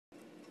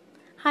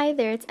Hi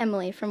there, it's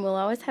Emily from We'll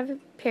Always Have a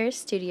Pair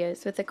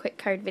Studios with a quick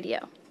card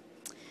video.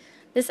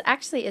 This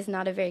actually is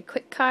not a very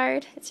quick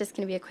card, it's just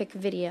going to be a quick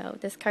video.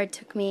 This card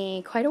took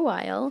me quite a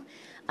while,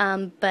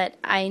 but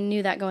I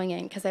knew that going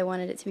in because I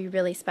wanted it to be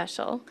really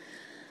special.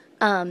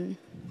 So I'm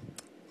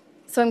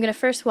going to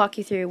first walk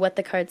you through what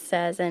the card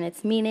says and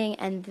its meaning,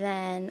 and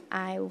then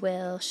I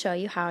will show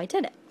you how I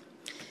did it.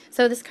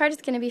 So this card is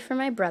going to be for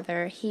my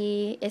brother.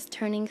 He is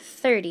turning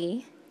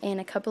 30 in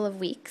a couple of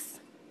weeks,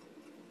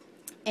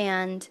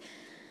 and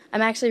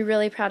I'm actually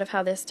really proud of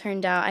how this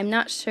turned out. I'm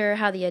not sure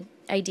how the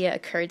idea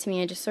occurred to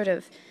me. I just sort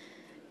of,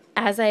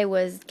 as I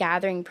was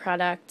gathering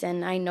product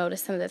and I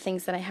noticed some of the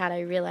things that I had,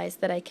 I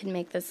realized that I could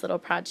make this little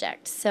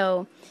project.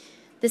 So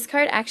this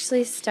card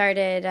actually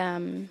started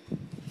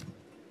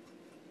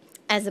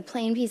as a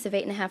plain piece of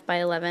 8.5 by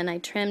 11. I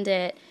trimmed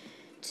it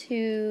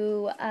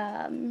to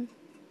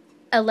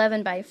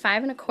 11 by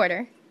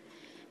 5.25,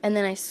 and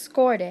then I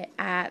scored it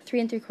at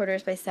 3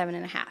 3/4 by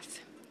 7.5.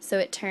 So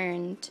it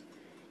turned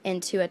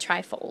into a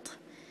trifold.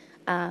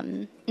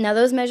 Now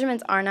those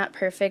measurements are not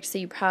perfect, so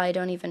you probably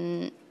don't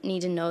even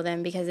need to know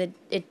them because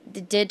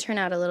it did turn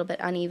out a little bit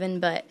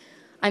uneven, but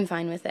I'm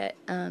fine with it.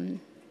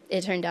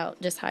 It turned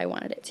out just how I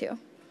wanted it to.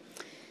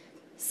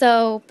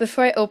 So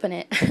before I open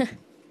it,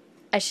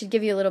 I should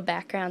give you a little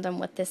background on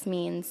what this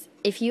means.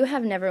 If you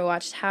have never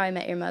watched How I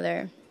Met Your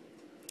Mother,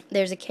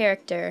 there's a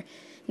character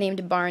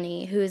named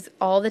Barney who's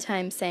all the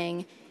time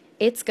saying,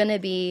 "It's gonna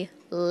be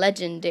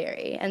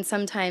legendary," and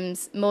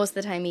sometimes, most of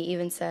the time, he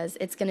even says,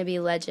 "It's gonna be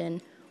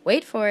legend,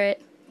 wait for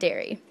it,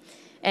 dairy."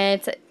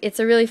 And it's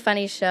a really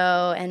funny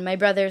show, and my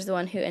brother's the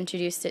one who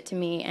introduced it to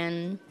me,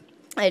 and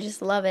I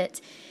just love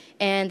it.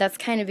 And that's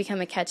kind of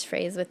become a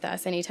catchphrase with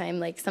us. Anytime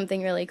like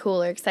something really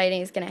cool or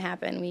exciting is gonna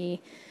happen,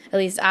 at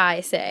least I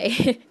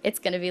say, it's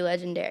gonna be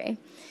legendary.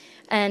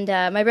 And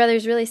my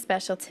brother's really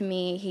special to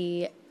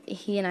me.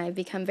 He and I have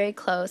become very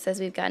close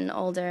as we've gotten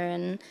older,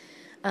 and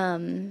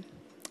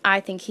I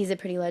think he's a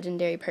pretty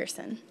legendary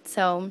person.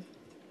 So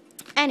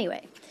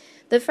anyway,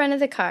 the front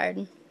of the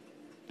card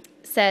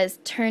says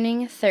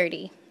turning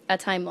 30, a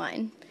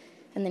timeline.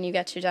 And then you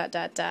got your ...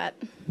 And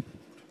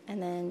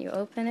then you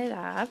open it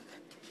up.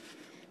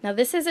 Now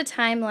this is a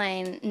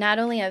timeline not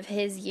only of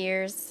his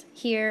years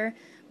here,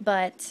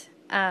 but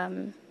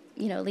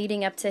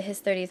leading up to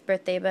his 30th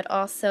birthday, but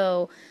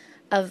also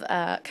of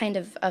kind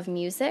of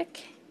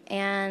music.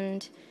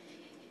 And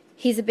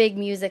he's a big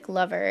music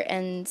lover,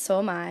 and so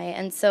am I.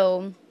 And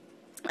so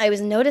I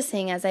was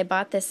noticing as I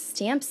bought this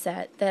stamp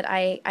set that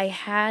I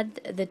had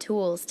the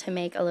tools to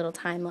make a little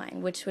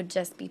timeline, which would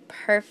just be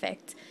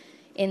perfect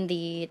in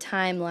the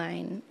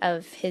timeline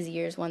of his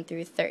years 1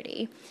 through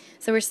 30.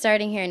 So we're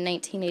starting here in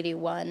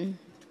 1981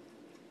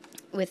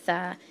 with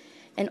an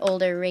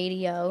older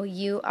radio,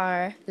 "You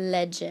Are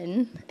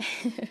Legend,"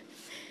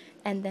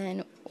 and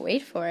then,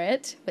 wait for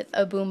it, with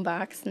a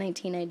boombox,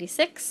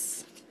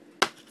 1996,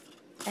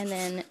 and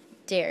then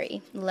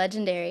dairy,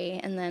 legendary,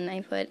 and then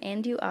I put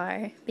 "and you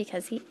are"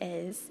 because he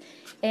is,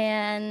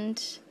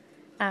 and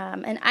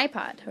an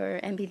iPod or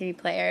MP3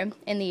 player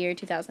in the year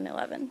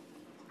 2011.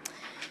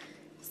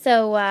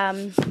 So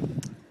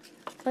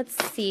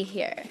let's see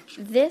here.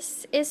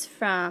 This is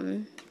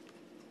from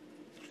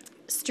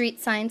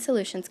Street Sign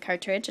Solutions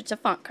cartridge. It's a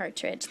font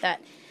cartridge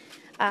that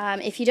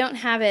if you don't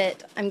have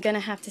it, I'm going to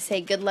have to say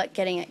good luck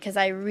getting it because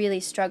I really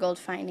struggled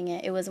finding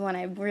it. It was one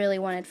I really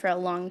wanted for a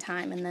long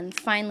time, and then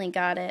finally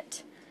got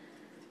it.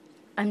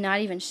 I'm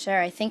not even sure.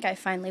 I think I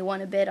finally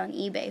won a bid on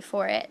eBay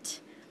for it.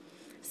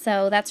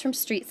 So that's from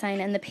Street Sign,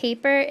 and the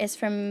paper is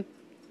from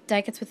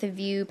Die Cuts with a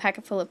View,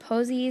 packet full of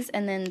posies,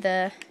 and then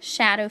the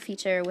shadow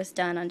feature was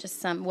done on just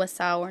some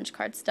Wasau orange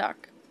cardstock.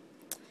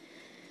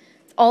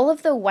 All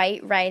of the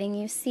white writing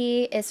you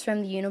see is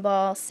from the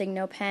Uniball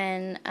Signo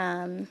pen.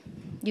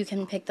 You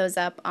can pick those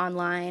up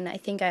online. I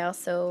think I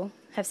also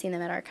have seen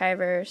them at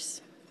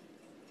Archivers.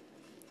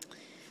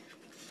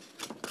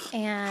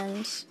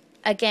 And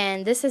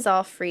again, this is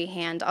all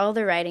freehand. All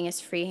the writing is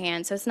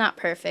freehand, so it's not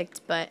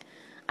perfect, but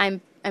I'm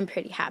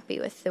pretty happy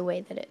with the way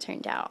that it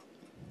turned out.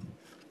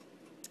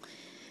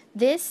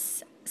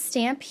 This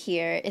stamp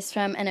here is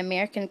from an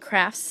American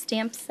Crafts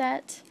stamp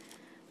set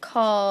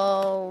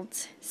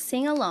called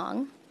Sing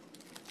Along,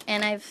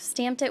 and I've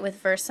stamped it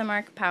with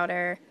Versamark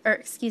powder, or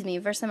excuse me,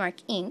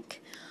 Versamark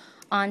ink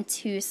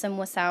onto some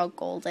Wasau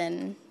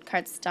golden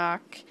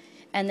cardstock,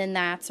 and then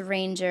that's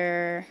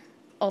Ranger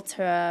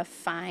ultra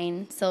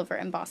fine silver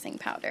embossing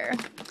powder.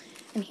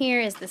 And here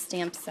is the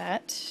stamp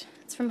set.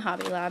 It's from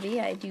Hobby Lobby,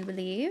 I do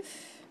believe.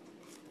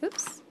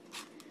 Oops.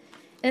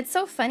 And it's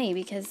so funny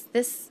because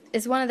this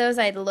is one of those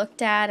I'd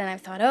looked at and I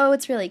thought, oh,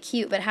 it's really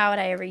cute, but how would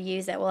I ever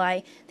use it?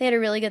 Well, they had a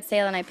really good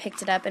sale and I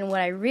picked it up, and what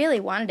I really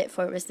wanted it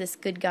for was this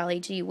good golly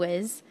gee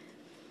whiz.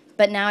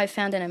 But now I've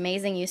found an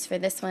amazing use for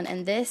this one,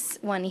 and this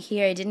one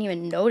here I didn't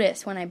even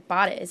notice when I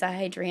bought it is a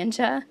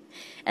hydrangea,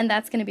 and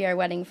that's going to be our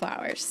wedding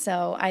flowers.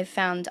 So I've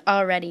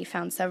already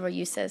found several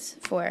uses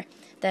for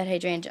that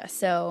hydrangea.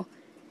 So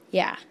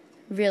yeah,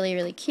 really,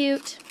 really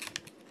cute,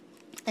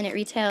 and it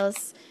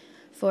retails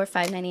for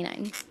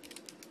 $5.99.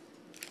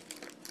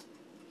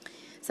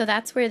 So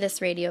that's where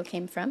this radio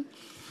came from.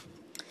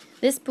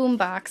 This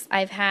boombox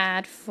I've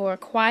had for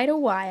quite a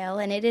while,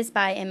 and it is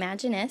by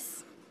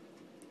Imaginis.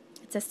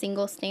 It's a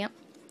single stamp.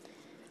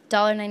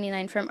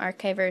 $1.99 from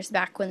Archivers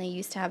back when they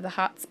used to have the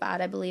hotspot.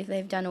 I believe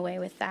they've done away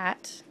with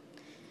that.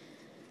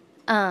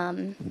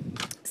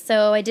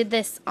 So I did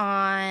this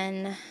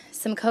on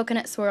some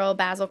coconut swirl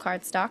basil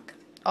cardstock,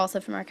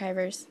 also from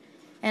Archivers,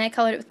 and I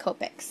colored it with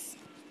Copics.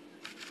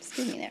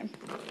 Excuse me there.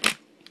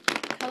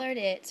 Colored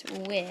it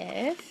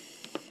with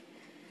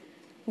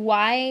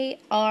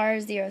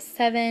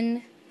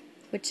YR07,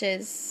 which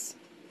is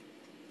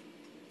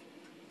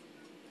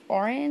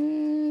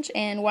orange,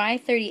 and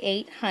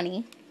Y38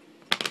 honey.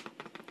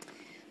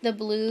 The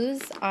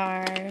blues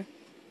are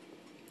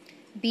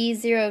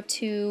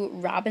B02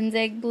 robin's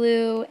egg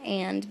blue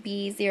and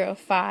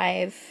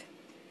B05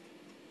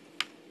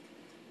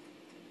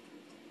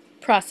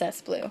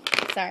 processed blue.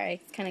 Sorry,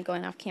 it's kind of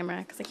going off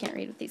camera because I can't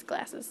read with these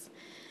glasses.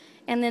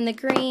 And then the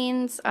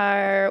greens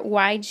are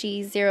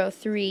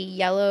YG03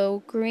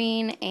 yellow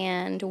green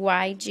and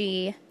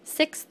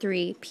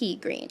YG63 pea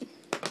green.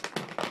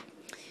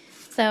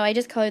 So I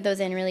just colored those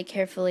in really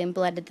carefully and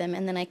blended them,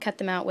 and then I cut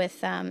them out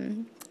with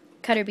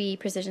Cutter Bee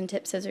precision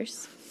tip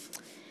scissors.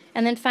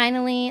 And then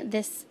finally,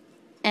 this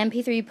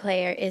MP3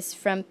 player is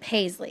from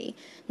Paisley.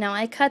 Now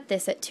I cut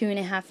this at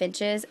 2.5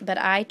 inches, but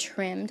I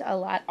trimmed a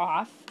lot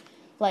off.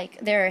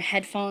 Like, there are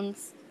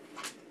headphones.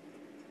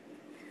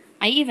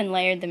 I even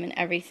layered them and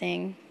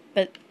everything,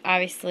 but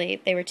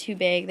obviously they were too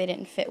big, they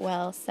didn't fit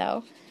well,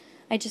 so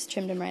I just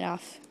trimmed them right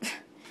off.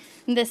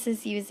 This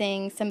is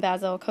using some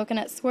basil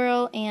coconut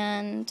swirl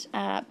and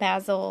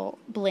basil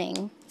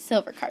bling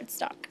silver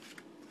cardstock.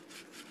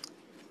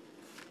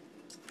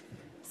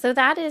 So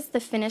that is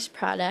the finished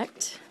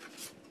product.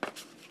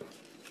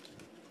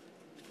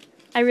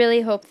 I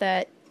really hope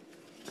that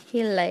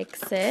he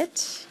likes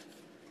it.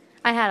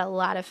 I had a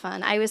lot of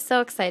fun. I was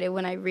so excited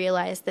when I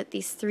realized that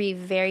these three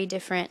very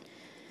different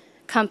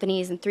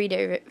companies and three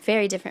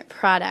very different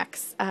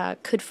products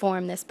could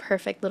form this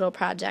perfect little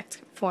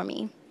project for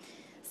me.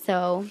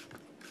 So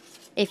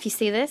if you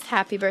see this,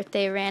 happy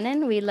birthday,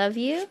 Rannon. We love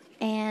you,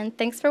 and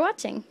thanks for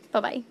watching.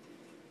 Bye-bye.